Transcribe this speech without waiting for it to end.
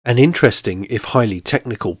An interesting, if highly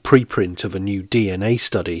technical, preprint of a new DNA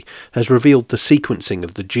study has revealed the sequencing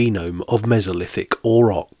of the genome of Mesolithic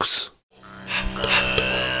Aurochs.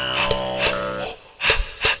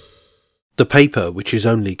 The paper, which is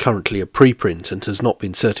only currently a preprint and has not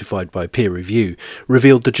been certified by peer review,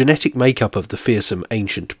 revealed the genetic makeup of the fearsome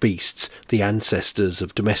ancient beasts, the ancestors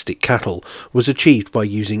of domestic cattle, was achieved by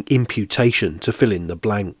using imputation to fill in the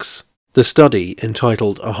blanks. The study,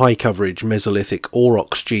 entitled A High-Coverage Mesolithic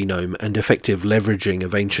Aurochs Genome and Effective Leveraging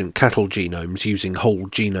of Ancient Cattle Genomes Using Whole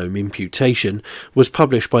Genome Imputation, was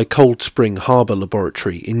published by Cold Spring Harbor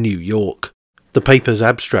Laboratory in New York. The paper's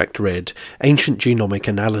abstract read, "Ancient genomic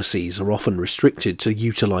analyses are often restricted to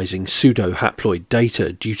utilizing pseudo-haploid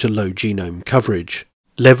data due to low genome coverage.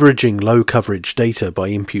 Leveraging low-coverage data by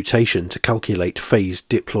imputation to calculate phased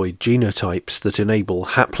diploid genotypes that enable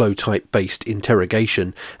haplotype-based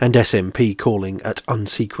interrogation and SMP calling at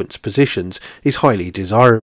unsequenced positions is highly desirable.